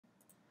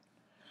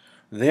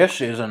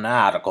This is an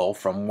article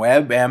from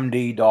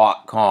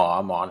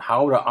WebMD.com on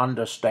how to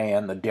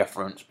understand the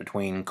difference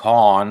between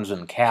corns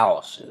and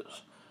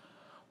calluses.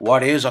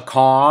 What is a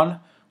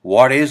corn?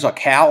 What is a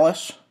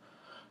callus?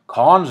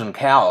 Corns and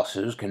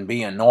calluses can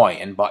be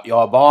annoying, but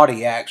your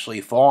body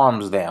actually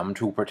forms them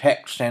to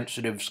protect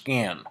sensitive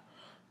skin.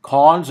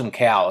 Corns and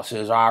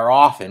calluses are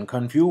often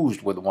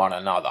confused with one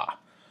another.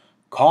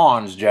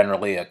 Corns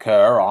generally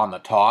occur on the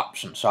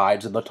tops and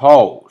sides of the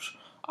toes.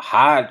 A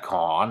hard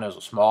corn is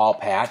a small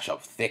patch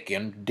of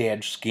thickened,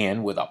 dead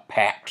skin with a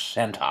packed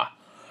center.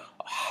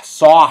 A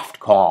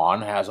soft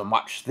corn has a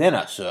much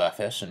thinner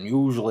surface and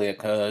usually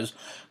occurs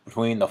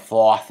between the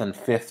fourth and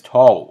fifth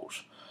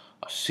toes.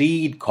 A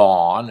seed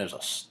corn is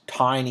a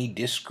tiny,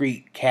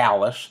 discrete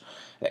callus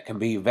that can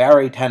be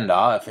very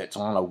tender if it's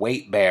on a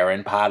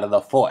weight-bearing part of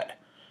the foot.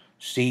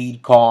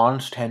 Seed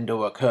corns tend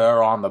to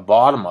occur on the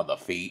bottom of the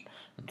feet,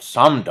 and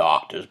some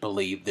doctors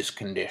believe this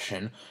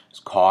condition is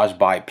caused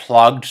by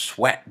plugged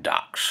sweat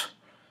ducts.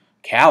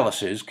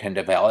 Calluses can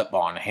develop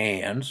on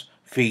hands,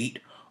 feet,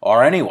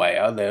 or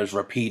anywhere there's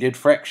repeated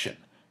friction,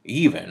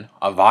 even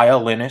a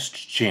violinist's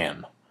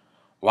chin.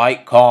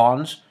 Like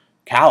corns,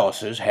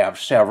 calluses have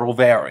several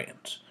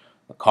variants.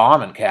 The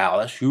common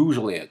callus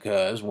usually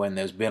occurs when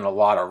there's been a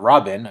lot of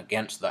rubbing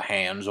against the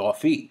hands or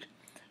feet.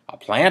 A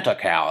plantar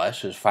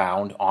callus is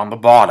found on the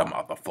bottom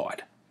of the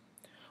foot.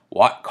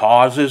 What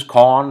causes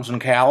corns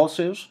and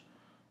calluses?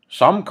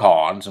 Some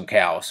corns and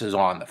calluses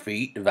on the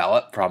feet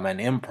develop from an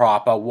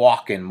improper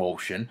walking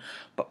motion,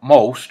 but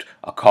most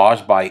are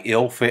caused by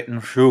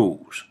ill-fitting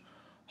shoes.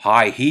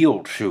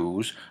 High-heeled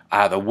shoes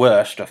are the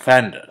worst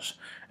offenders,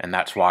 and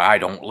that's why I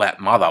don't let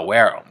Mother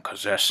wear them,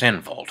 because they're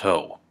sinful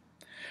too.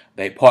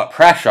 They put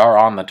pressure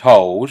on the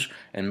toes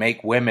and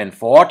make women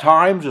 4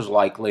 times as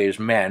likely as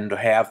men to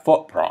have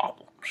foot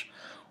problems.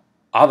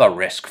 Other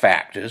risk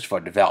factors for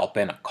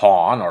developing a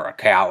corn or a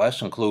callus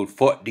include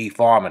foot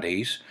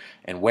deformities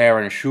and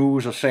wearing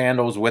shoes or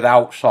sandals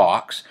without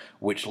socks,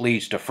 which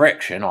leads to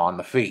friction on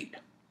the feet.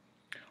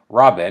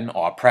 Rubbing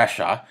or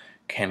pressure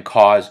can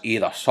cause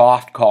either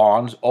soft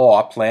corns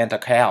or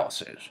plantar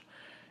calluses.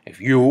 If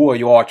you or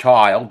your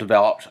child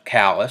develops a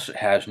callus that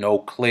has no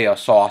clear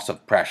source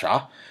of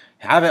pressure,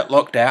 have it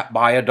looked at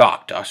by a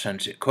doctor,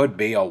 since it could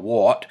be a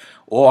wart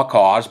or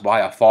caused by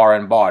a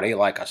foreign body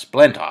like a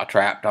splinter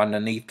trapped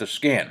underneath the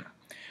skin.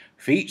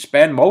 Feet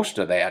spend most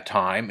of their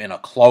time in a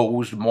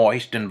closed,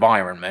 moist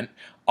environment,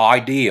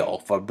 ideal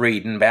for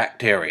breeding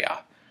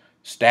bacteria.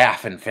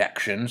 Staph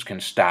infections can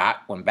start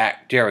when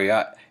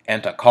bacteria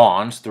enter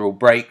corns through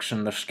breaks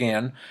in the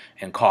skin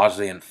and cause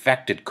the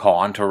infected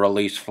corn to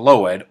release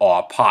fluid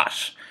or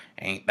pus.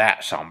 Ain't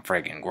that some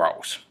friggin'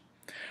 gross?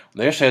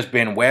 This has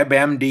been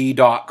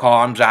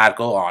WebMD.com's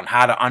article on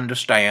how to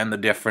understand the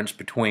difference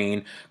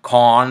between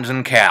corns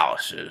and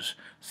calluses.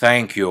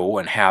 Thank you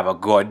and have a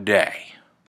good day.